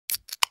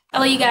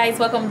Hello you guys,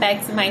 welcome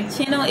back to my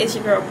channel. It's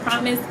your girl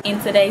Promise.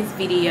 In today's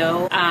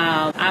video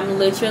I'm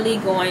literally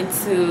going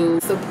to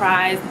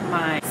surprise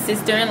my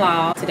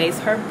sister-in-law. Today's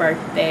her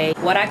birthday.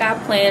 What I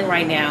got planned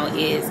right now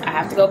is I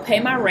have to go pay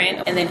my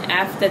rent, and then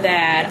after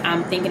that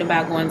I'm thinking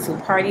about going to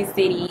Party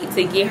City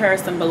to get her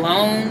some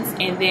balloons,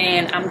 and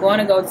then I'm going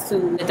to go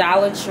to the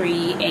Dollar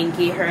Tree and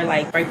get her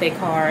like birthday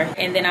card,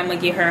 and then I'm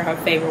gonna get her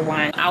favorite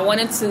wine. I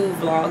wanted to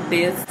vlog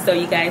this so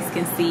you guys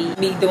can see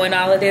me doing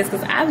all of this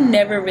because I've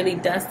never really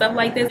done stuff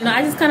like this. You know,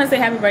 I just kind of say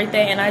happy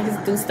birthday and I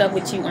just do stuff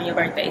with you on your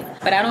birthday,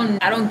 but I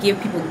don't give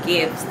people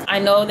gifts. I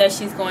know that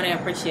she's going to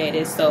appreciate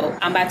it, so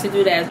I'm about to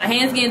do that. My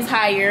hands getting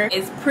tired.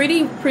 It's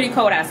pretty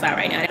cold outside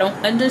right now. I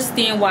don't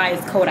understand why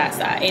it's cold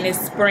outside and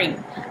it's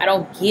spring. I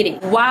don't get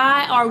it.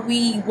 Why are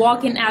we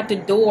walking out the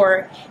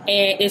door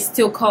and it's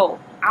still cold?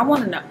 I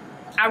want to know.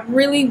 I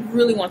really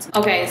want to.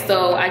 Okay,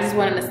 so I just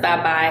wanted to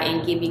stop by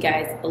and give you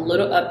guys a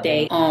little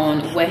update on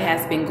what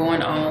has been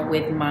going on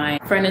with my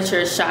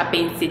furniture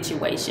shopping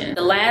situation.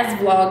 The last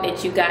vlog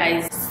that you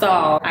guys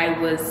saw, I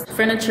was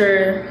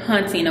furniture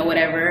hunting or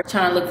whatever,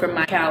 trying to look for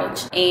my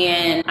couch,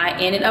 and I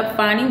ended up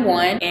finding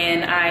one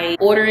and I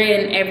ordered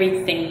it and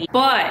everything,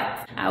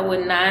 but I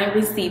would not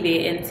receive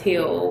it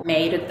until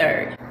May the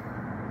 3rd.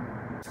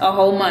 A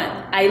whole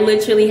month. I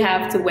literally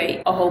have to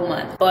wait a whole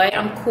month, but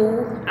I'm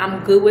cool.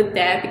 I'm good with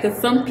that because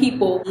some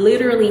people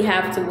literally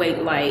have to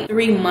wait like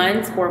 3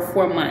 months or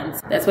 4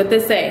 months. That's what they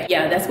say.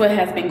 Yeah, that's what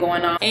has been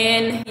going on.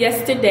 And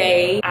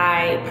yesterday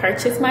I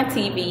purchased my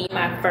TV,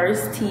 my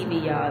first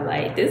TV, y'all.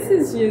 Like, this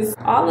is just,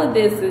 all of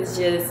this is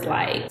just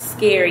like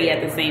scary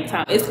at the same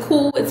time. It's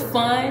cool, it's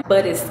fun,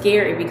 but it's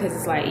scary because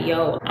it's like,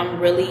 yo, I'm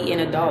really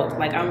an adult.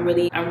 Like, I'm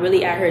really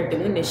out here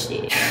doing this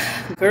shit.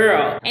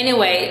 Girl.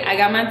 Anyway, I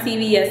got my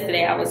TV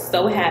yesterday. I was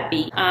so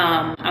happy.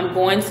 I'm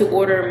going to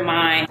order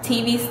my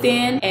TV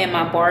stand and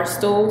my bar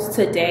stools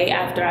today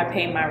after I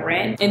pay my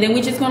rent, and then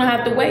we're just gonna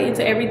have to wait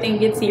until everything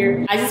gets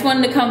here. I just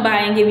wanted to come by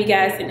and give you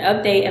guys an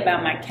update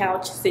about my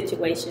couch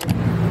situation.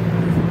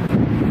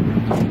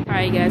 All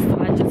right guys, so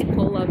I just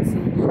pull up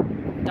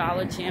to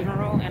Dollar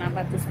General and I'm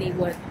about to see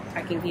what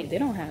I can get. They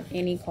don't have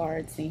any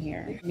cards in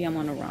here. Maybe I'm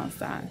on the wrong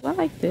side. I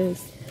like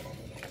this.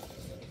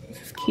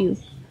 This is cute.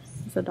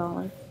 It's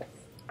 $1.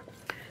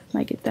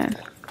 Might get that.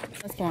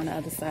 Let's go on the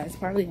other side. It's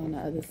probably on the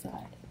other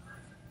side.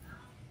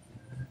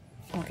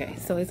 Okay,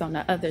 so it's on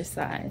the other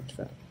side.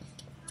 So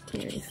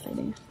here it's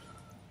sitting.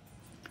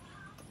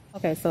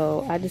 Okay,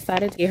 so I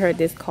decided to get her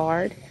this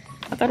card.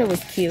 I thought it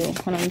was cute.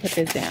 Hold on, let me put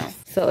this down.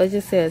 So it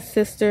just says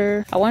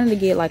sister. I wanted to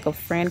get like a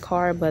friend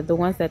card, but the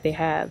ones that they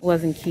have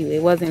wasn't cute.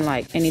 It wasn't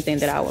like anything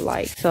that I would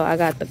like. So I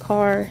got the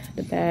card,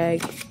 the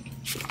bag,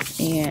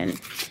 and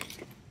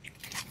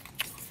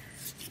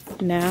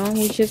now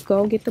we just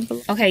go get the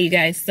balloon. Okay, you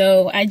guys,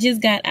 so I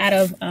just got out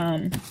of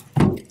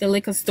the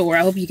liquor store.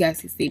 I hope you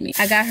guys can see me.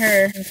 I got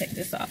her, let me take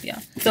this off,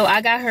 y'all. So I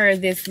got her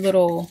this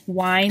little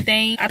wine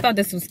thing. I thought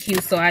this was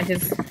cute, so I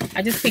just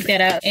picked that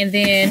up. And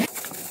then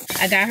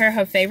I got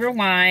her favorite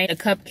wine, the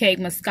cupcake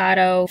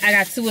Moscato. I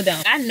got 2 of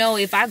them. I know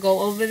if I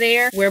go over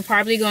there, we're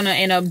probably gonna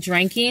end up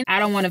drinking. I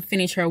don't want to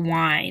finish her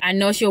wine. I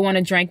know she'll want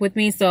to drink with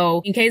me,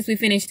 so in case we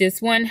finish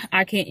this one,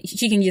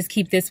 she can just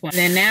keep this one. And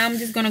then now I'm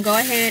just gonna go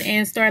ahead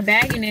and start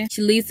bagging it.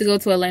 She leaves to go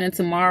to Atlanta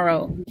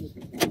tomorrow.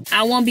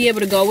 I won't be able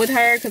to go with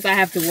her because I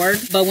have to work,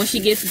 but when she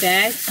gets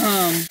back,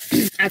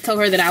 I told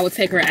her that I would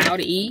take her out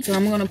to eat. So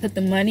I'm gonna put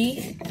the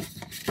money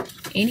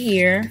in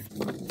here,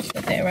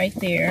 put that right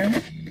there,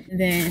 and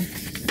then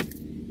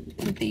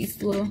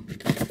these little,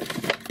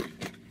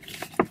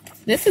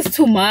 this is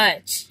too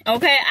much.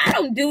 Okay, I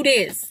don't do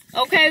this.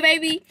 Okay,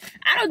 baby,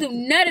 I don't do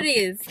none of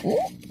this.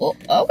 Ooh,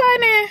 okay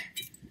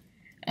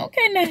now.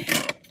 Okay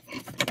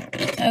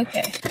now.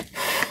 Okay,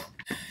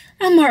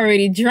 I'm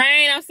already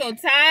drained. I'm so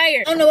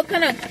tired. I don't know what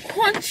kind of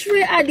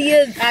country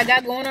ideas I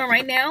got going on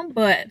right now,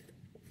 but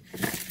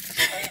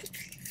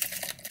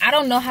I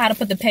don't know how to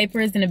put the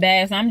papers in the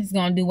bag, so I'm just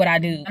gonna do what I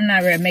do. I'm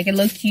not ready to make it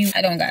look cute.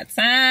 I don't got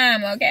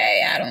time,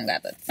 okay? I don't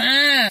got the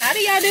time. How do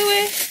y'all do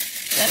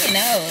it? Let me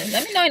know.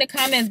 Let me know in the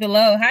comments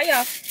below. How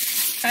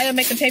y'all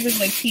make the papers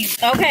look cute?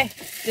 Okay,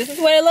 this is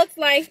what it looks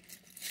like.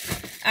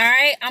 All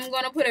right, I'm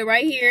gonna put it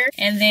right here,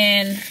 and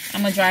then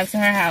I'm gonna drive to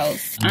her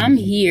house. I'm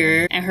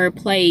here at her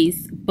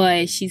place,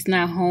 but she's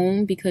not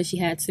home because she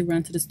had to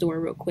run to the store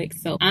real quick.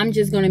 So I'm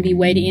just gonna be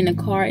waiting in the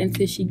car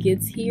until she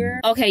gets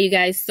here. Okay, you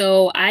guys,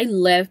 so I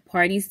left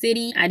Party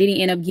City. I didn't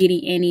end up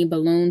getting any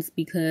balloons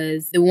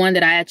because the one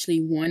that I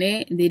actually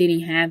wanted, they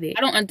didn't have it.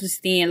 I don't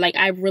understand. Like,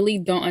 I really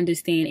don't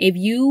understand. If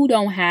you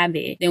don't have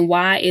it, then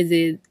why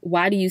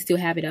do you still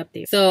have it up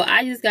there? So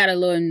I just got a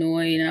little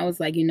annoyed and I was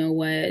like, you know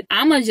what?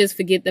 I'm gonna just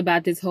forget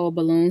about this whole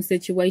balloon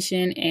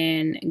situation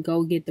and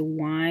go get the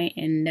wine,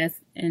 and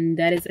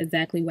that is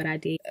exactly what I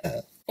did.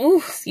 Oh,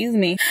 excuse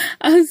me.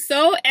 I'm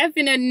so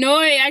effing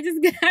annoyed. I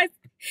just got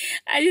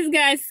I just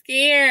got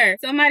scared.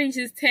 Somebody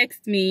just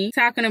texted me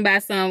talking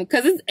about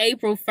because it's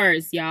April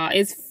 1st, y'all.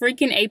 It's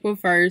freaking April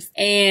 1st.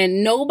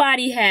 And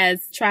nobody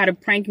has tried to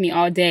prank me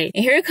all day.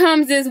 And here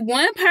comes this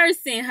one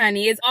person,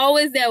 honey. It's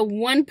always that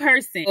one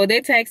person. Oh,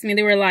 they texted me.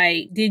 They were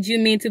like, did you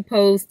mean to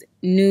post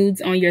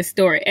nudes on your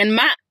story? And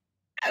my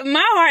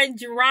heart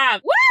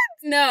dropped. What?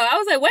 No, I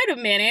was like, wait a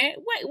minute.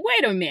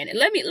 Wait a minute.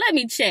 Let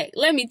me check.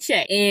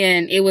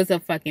 And it was a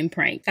fucking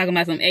prank. Talking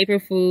about some April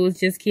Fools.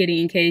 Just kidding,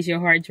 in case your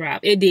heart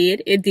dropped. It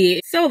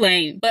did. So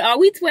lame. But are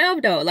we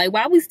 12 though? Like,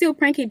 why are we still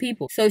pranking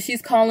people? So she's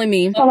calling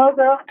me. Hello,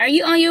 girl. Are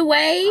you on your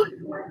way?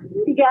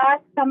 Yes,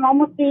 I'm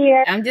almost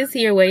here. I'm just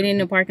here waiting in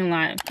the parking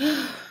lot.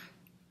 You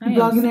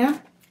vlogging now?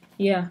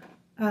 Yeah.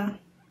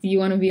 You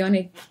want to be on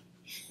it?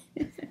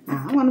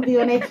 I want to be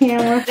on that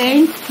camera.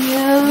 Thank you.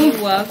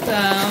 You're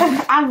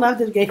welcome. I love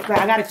this gift bag.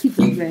 I got to keep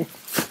this bag.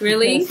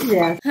 Really?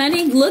 Yeah.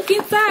 Honey, look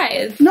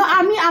inside. No,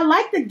 I mean, I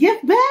like the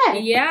gift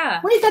bag.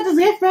 Yeah. Where you got this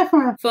gift bag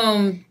from?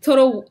 From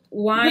Total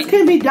Wine. This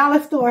could be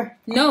dollar store.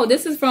 No,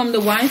 this is from the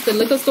wine store,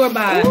 liquor store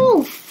by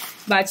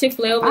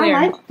Chick-fil-A over there.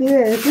 I like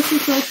this. This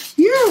is so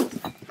cute.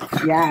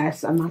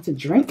 Yes, I'm about to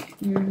drink.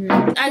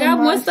 I got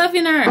more stuff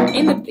in there.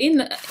 In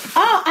the.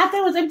 Oh, I thought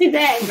it was empty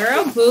bag.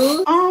 Girl,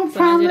 boo. Oh, it's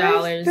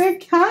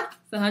 $100. Huh?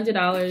 It's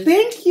 $100.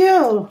 Thank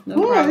you. No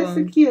problem.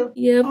 This is cute.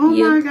 Yep. Oh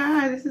my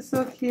God, this is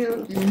so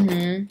cute.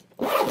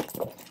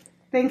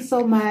 Thanks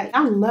so much.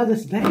 I love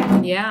this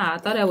bag. Yeah, I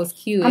thought that was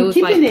cute. I'm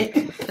keeping it.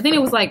 I think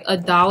it was like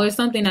 $1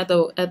 something at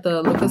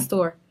the liquor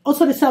store. Oh,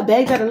 so they sell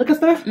bags at the liquor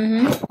store?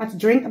 About to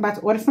drink, about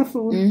to order some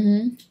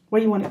food.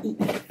 Where you want to eat?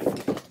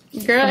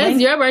 Girl, it's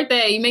your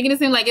birthday. You're making it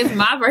seem like it's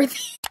my birthday.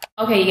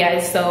 Okay, you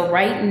guys, so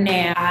right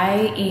now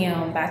I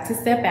am about to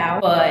step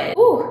out, but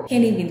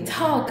can't even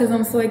talk because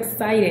I'm so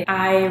excited.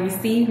 I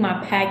received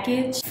my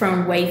package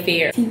from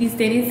Wayfair. TV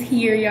stand is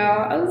here,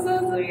 y'all. I'm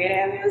so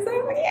happy. I'm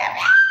so happy.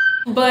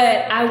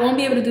 But I won't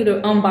be able to do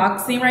the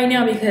unboxing right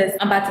now because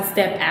I'm about to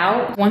step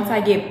out. Once I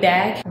get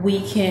back,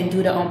 we can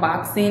do the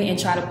unboxing and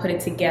try to put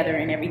it together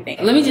and everything.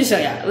 Let me just show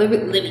y'all. Let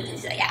me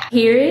just show y'all.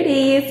 Here it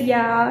is,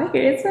 y'all.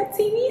 Here's my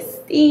TV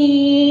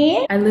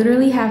stand. I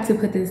literally have to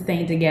put this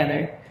thing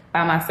together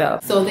by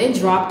myself. So they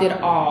dropped it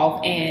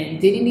off and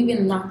didn't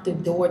even lock the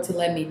door to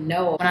let me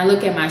know. When I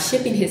look at my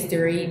shipping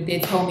history,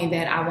 they told me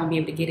that I won't be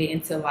able to get it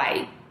until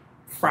like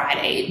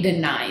Friday the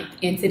 9th,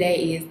 and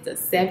today is the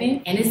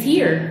 7th, and it's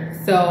here.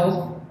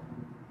 So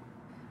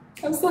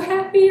I'm so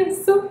happy.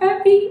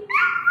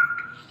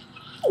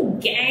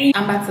 Gang.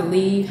 I'm about to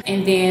leave,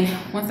 and then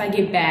once I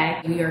get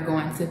back, we are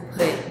going to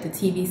put the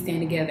TV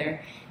stand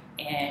together,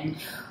 and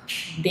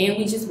then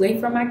we just wait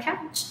for my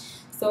couch.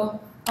 So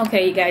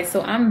okay, you guys,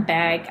 so I'm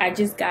back. I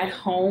just got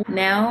home.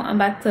 Now I'm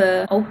about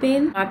to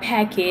open my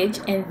package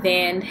and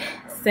then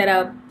set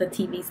up the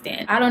TV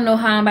stand. I don't know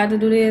how I'm about to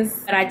do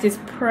this, but I just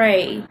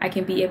pray I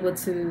can be able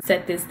to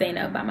set this thing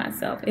up by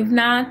myself. If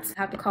not,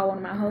 I have to call one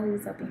of my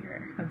hoes up in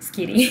here. I'm just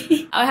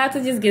kidding. I'll have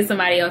to just get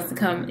somebody else to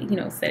come, you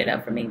know, set it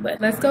up for me.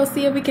 But let's go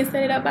see if we can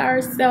set it up by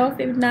ourselves.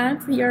 If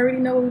not, you already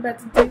know what we're about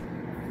to do.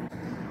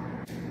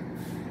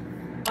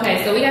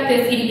 Okay, so we got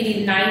this itty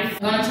bitty knife.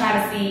 I'm gonna try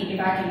to see if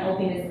I can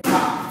open this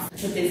box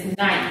with this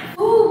knife.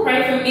 Ooh,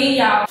 pray for me,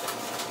 y'all.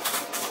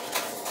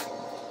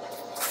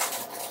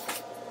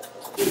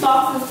 This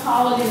box is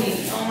taller than me.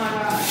 Oh my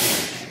God.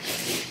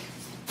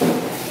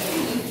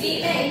 You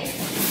see me?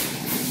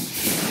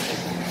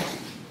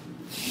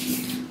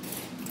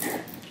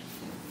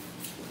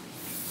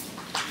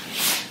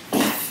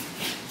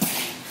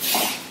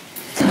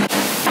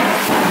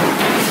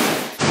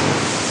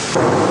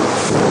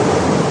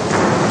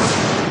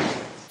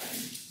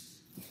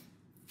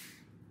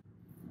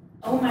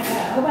 Oh my God,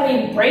 I hope I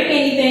didn't break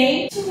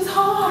anything. It was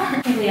hard.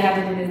 I can't believe I have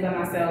to do this by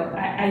myself.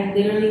 I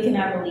literally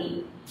cannot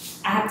believe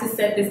I have to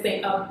set this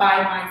thing up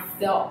by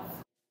myself.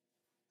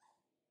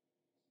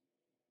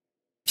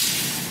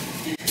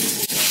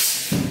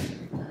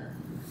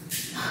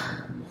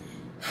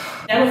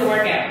 That was a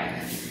workout.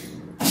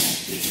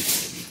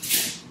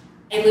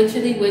 I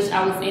literally wish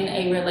I was in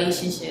a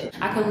relationship.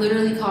 I could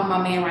literally call my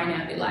man right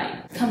now and be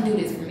like, come do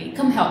this for me.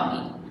 Come help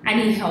me. I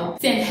need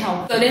help. Send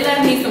help. So they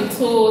left me some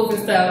tools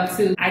and stuff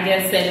to, I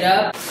guess, set it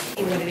up.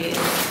 See what it is.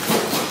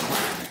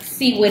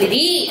 See what it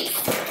is.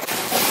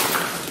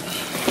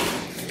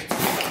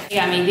 They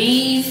got me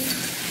these.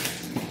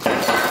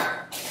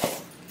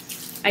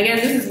 I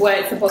guess this is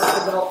what's supposed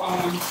to go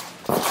on.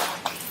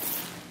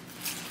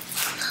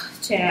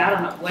 Chad, I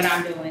don't know what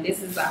I'm doing.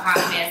 This is a hot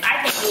mess.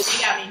 I can't believe they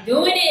got me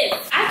doing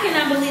this. I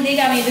cannot believe they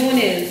got me doing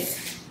this.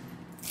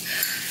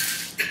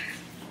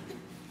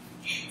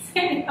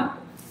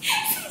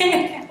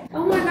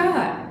 Oh my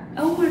God.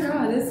 Oh my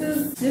God. This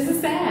is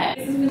sad.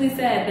 This is really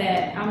sad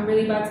that I'm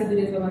really about to do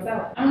this by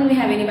myself. I don't even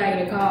have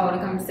anybody to call to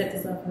come set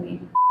this up for me.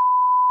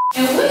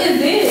 And what is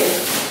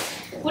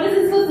this? What is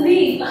this supposed to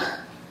be?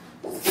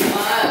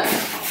 What?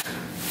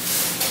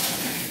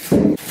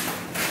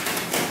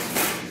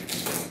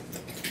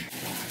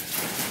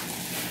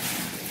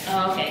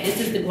 Oh, okay, this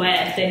is the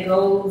glass that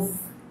goes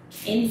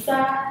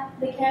inside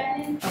the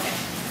cabinet. Okay.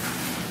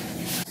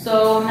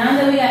 So now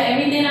that we got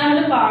everything out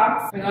of the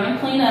box, we're gonna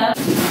clean up.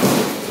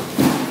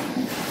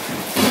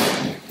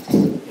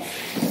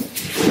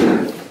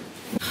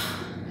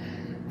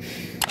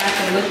 I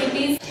can look at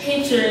these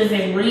pictures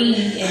and read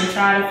and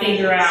try to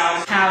figure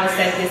out how to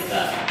set this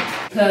up.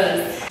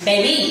 Cause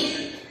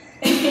baby,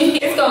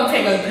 it's gonna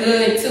take a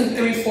good 2,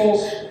 3,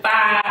 4,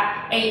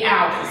 5, 8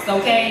 hours,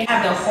 okay? I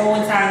have the whole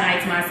entire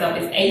night to myself.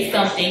 It's 8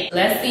 something.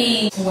 Let's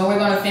see when we're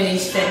gonna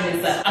finish setting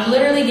this up. I'm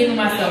literally giving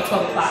myself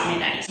 12 o'clock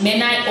midnight.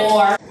 Midnight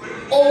or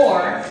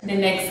the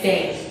next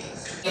day.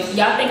 If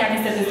y'all think I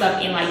can set this up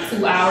in like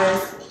 2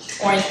 hours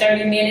or in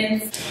 30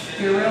 minutes,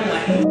 you're real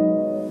one.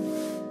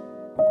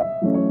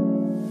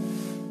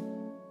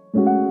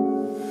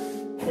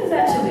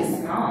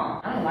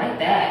 I don't like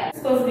that. It's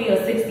supposed to be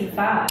a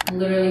 65. I'm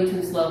literally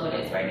too slow for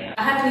this right now.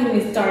 I haven't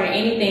even started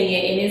anything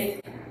yet,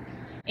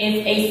 and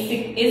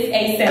it's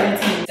a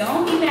 17.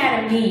 Don't be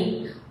mad at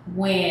me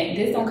when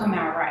this don't come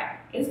out right.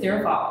 It's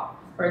their fault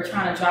for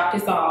trying to drop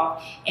this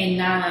off and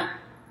not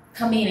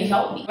come in and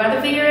help me. We're about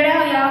to figure it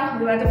out, y'all.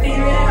 We're about to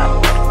figure it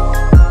out.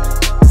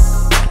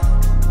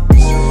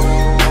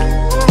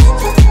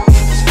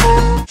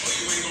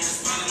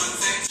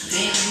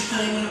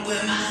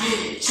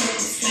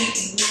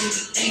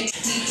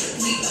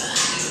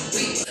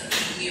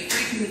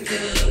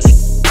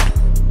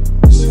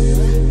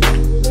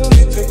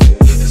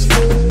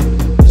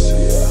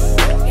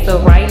 So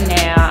right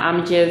now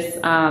I'm just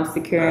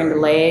securing the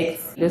legs.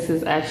 This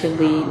is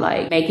actually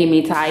like making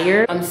me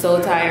tired. I'm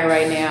so tired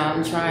right now.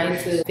 I'm trying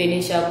to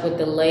finish up with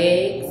the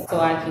legs so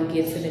I can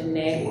get to the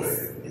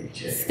next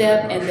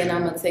step, and then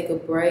I'm gonna take a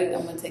break.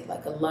 I'm gonna take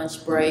like a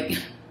lunch break.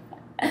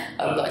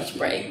 A lunch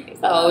break.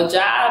 It's a whole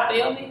job,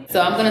 feel me?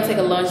 So I'm gonna take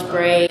a lunch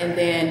break and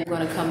then I'm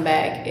gonna come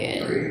back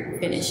and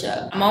finish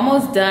up. I'm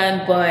almost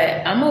done,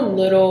 but I'm a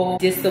little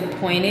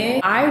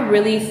disappointed. I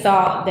really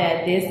thought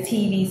that this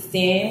TV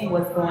stand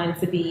was going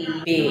to be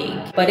big,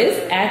 but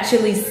it's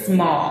actually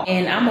small,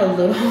 and I'm a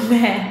little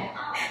mad.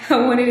 I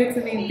wanted it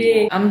to be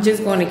big. I'm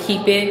just gonna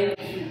keep it.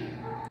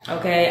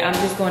 Okay, I'm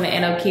just going to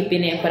end up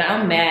keeping it, but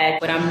I'm mad,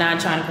 but I'm not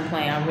trying to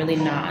complain. I'm really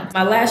not.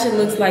 My lashes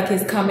looks like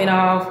it's coming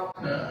off.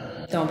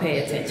 Don't pay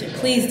attention.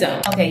 Please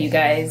don't. Okay, you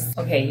guys.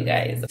 Okay, you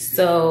guys.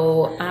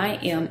 So I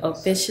am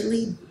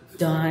officially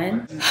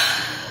done.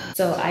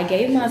 So I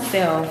gave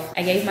myself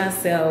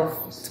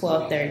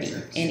 12:30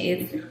 and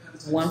it's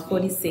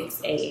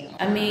 1:46 a.m.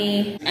 I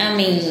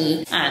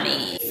mean.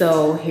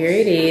 So here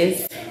it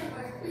is.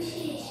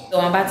 So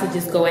I'm about to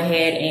just go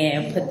ahead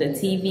and put the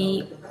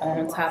TV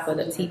on top of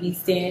the TV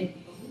stand,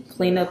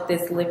 clean up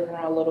this living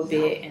room a little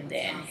bit, and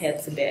then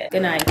head to bed.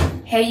 Good night.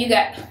 Hey, you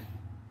guys.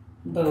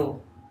 Boo.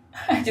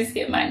 I just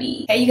hit my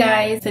knee. Hey, you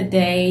guys.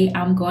 Today,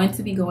 I'm going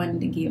to be going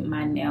to get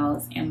my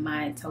nails and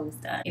my toes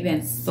done. It's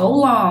been so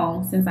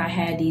long since I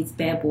had these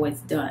bad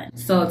boys done.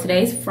 So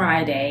today's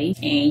Friday,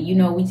 and you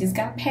know we just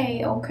got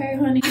paid, okay,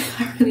 honey?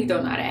 I really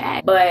don't know how to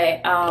act.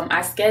 But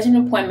I scheduled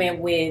an appointment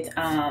with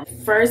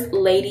First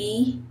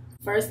Lady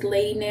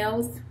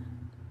Nails.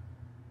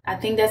 I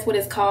think that's what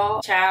it's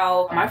called.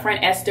 Child, my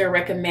friend Esther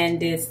recommended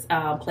this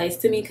place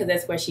to me because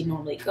that's where she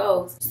normally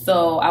goes.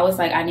 So I was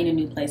like, I need a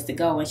new place to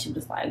go, and she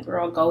was like,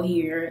 girl, go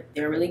here.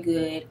 They're really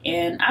good.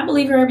 And I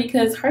believe her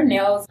because her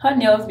nails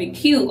be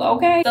cute,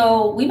 okay?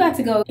 So we about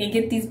to go and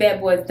get these bad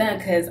boys done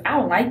because I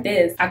don't like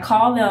this. I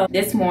called them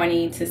this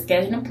morning to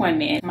schedule an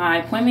appointment. My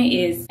appointment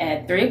is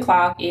at 3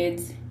 o'clock.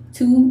 It's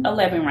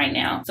 2:11 right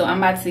now. So I'm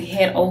about to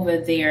head over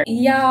there.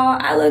 Y'all,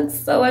 I look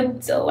so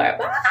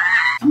adorable.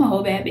 I'm a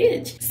whole bad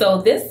bitch.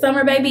 So this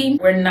summer, baby,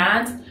 we're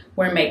not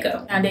wearing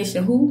makeup.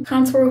 Foundation who?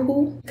 Contour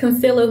who?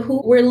 Concealer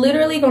who? We're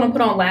literally gonna put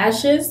on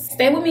lashes.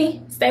 Stay with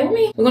me. Stay with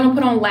me. We're gonna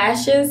put on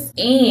lashes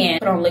and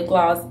put on lip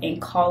gloss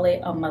and call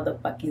it a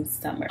motherfucking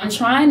summer. I'm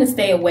trying to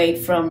stay away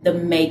from the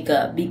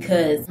makeup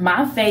because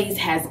my face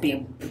has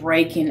been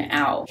breaking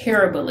out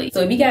terribly.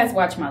 So if you guys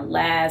watch my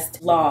last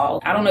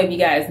vlog, I don't know if you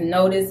guys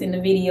noticed in the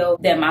video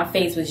that my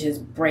face was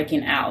just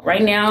breaking out.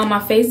 Right now, my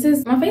face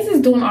is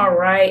doing all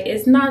right.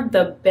 It's not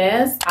the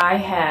best. I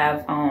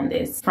have on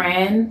this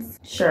Fran's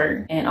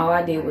shirt, and all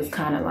I did was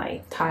kind of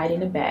like tie it in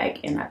the back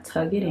and I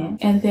tug it in.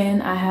 And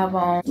then I have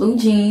on blue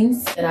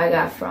jeans that I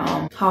got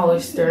from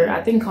Hollister.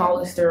 I think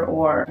Hollister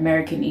or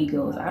American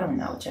Eagles. I don't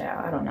know,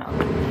 child. I don't know.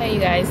 Hey, you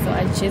guys. So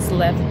I just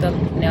left the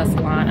nail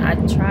salon. I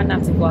tried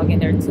not to vlog in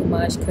there too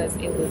much because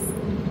it was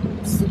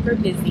super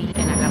busy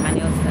and I got my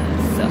nails done.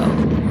 So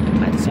I'm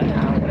about to show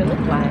y'all what it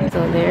looked like.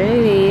 So there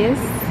it is.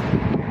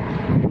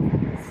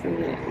 See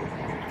it?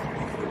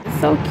 It's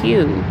so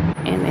cute.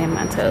 And then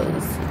my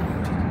toes.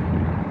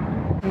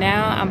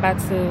 Now I'm about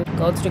to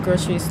go to the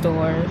grocery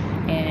store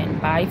and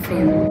buy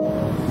food.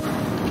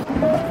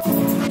 I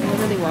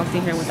literally walked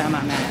in here without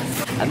my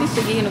mask. I be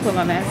forgetting to put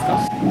my mask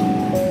on.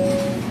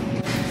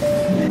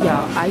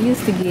 Y'all, I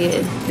used to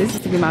get, this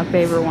used to be my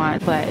favorite wine,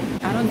 but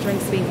I don't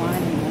drink sweet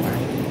wine anymore.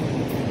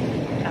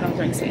 I don't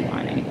drink sweet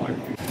wine anymore.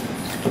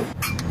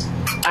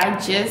 I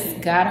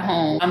just got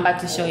home. I'm about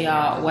to show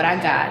y'all what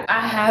I got.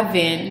 I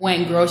haven't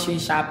went grocery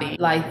shopping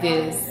like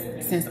this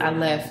since I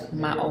left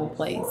my old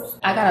place.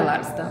 I got a lot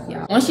of stuff,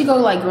 y'all. Once you go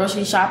like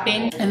grocery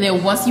shopping, and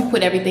then once you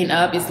put everything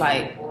up, it's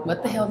like,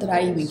 what the hell did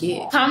I even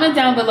get? Comment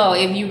down below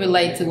if you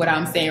relate to what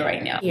I'm saying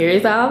right now.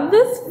 Here's all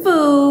this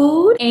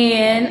food,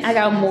 and I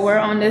got more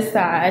on this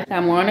side.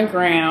 Got more on the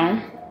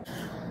ground.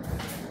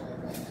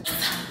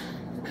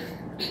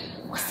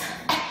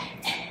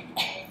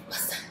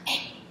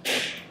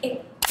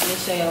 Let me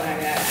show you what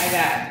I got. I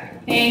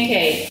got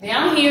pancakes.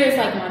 Down here is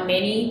like my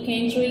mini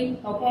pantry,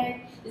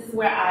 okay? This is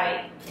where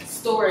I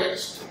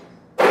storage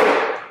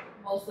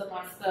most of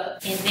my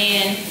stuff. And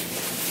then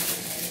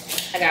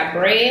I got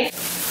bread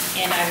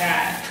and I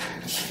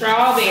got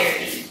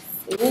strawberries.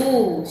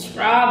 Ooh,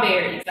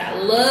 strawberries. I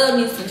love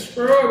me some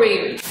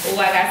strawberries. Oh,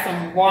 I got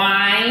some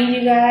wine,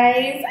 you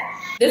guys.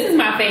 This is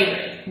my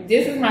favorite.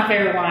 This is my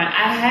favorite wine.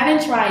 I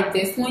haven't tried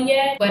this one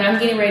yet, but I'm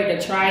getting ready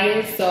to try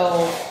it,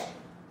 so.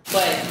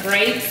 But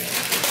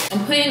grapes,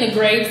 I'm putting the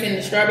grapes and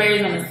the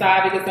strawberries on the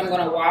side because I'm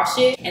gonna wash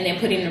it and then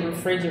put it in the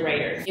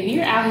refrigerator. If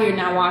you're out here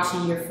not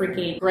washing your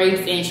freaking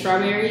grapes and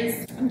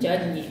strawberries, I'm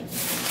judging you.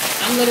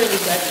 I'm literally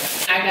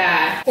judging. I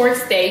got pork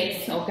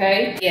steaks,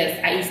 okay? Yes,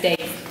 I eat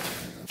steaks.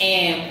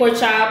 And pork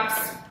chops,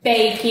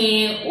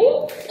 bacon,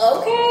 ooh,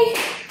 okay.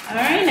 All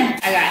right now.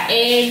 I got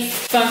eggs.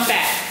 Fun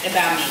fact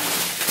about me.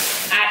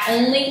 I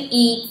only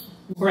eat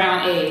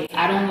brown eggs.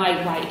 I don't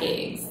like white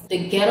eggs.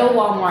 The ghetto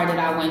Walmart that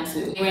I went to,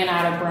 they ran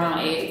out of brown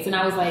eggs. And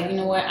I was like, you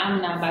know what?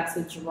 I'm not about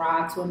to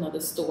drive to another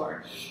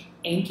store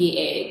and get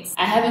eggs.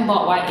 I haven't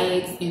bought white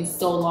eggs in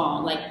so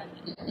long. Like,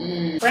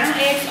 brown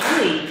eggs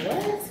only.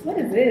 What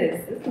is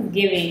this? This is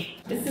giving.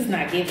 This is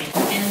not giving.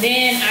 And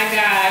then I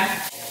got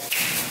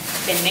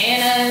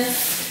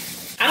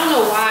bananas. I don't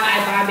know why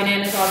I buy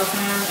bananas all the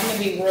time. I'm gonna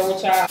be real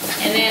with y'all.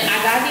 And then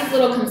I got these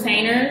little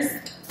containers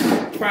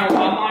from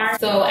Walmart.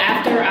 So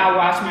after I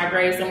wash my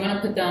grapes, I'm gonna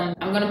put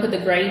the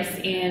grapes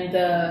and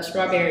the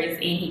strawberries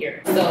in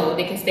here so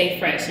they can stay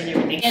fresh and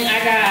everything. And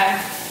I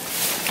got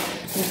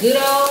good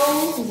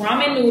old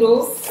ramen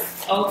noodles.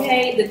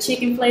 Okay, the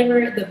chicken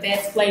flavor, the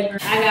best flavor.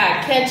 I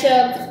got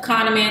ketchup,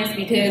 condiments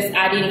because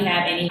I didn't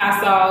have any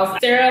hot sauce,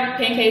 syrup,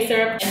 pancake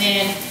syrup, and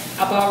then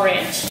I bought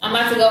ranch. I'm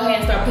about to go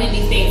ahead and start putting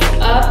these things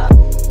up.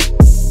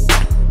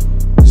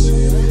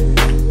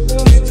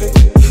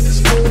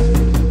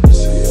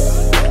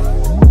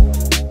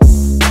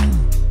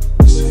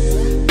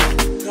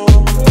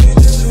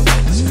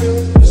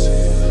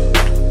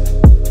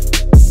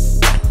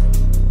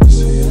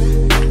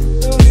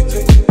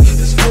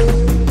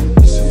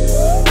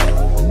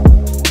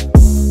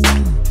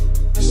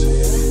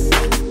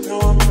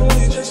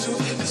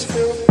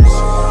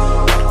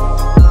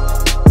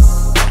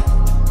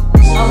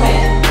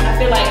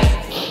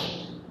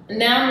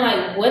 Now I'm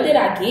like, what did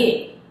I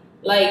get?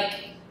 Like,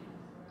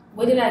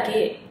 what did I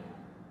get?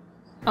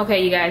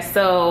 Okay, you guys,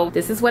 so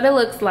this is what it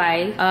looks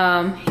like.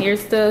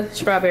 Here's the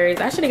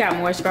strawberries. I should have got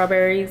more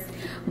strawberries,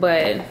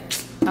 but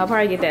I'll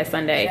probably get that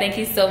Sunday. Thank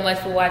you so much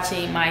for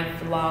watching my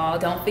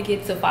vlog. Don't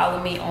forget to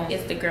follow me on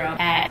Instagram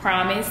at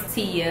Promise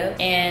Tia.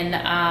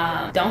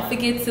 And don't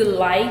forget to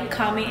like,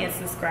 comment, and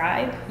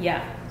subscribe.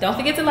 Yeah, don't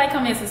forget to like,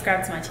 comment, and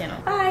subscribe to my channel.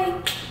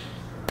 Bye.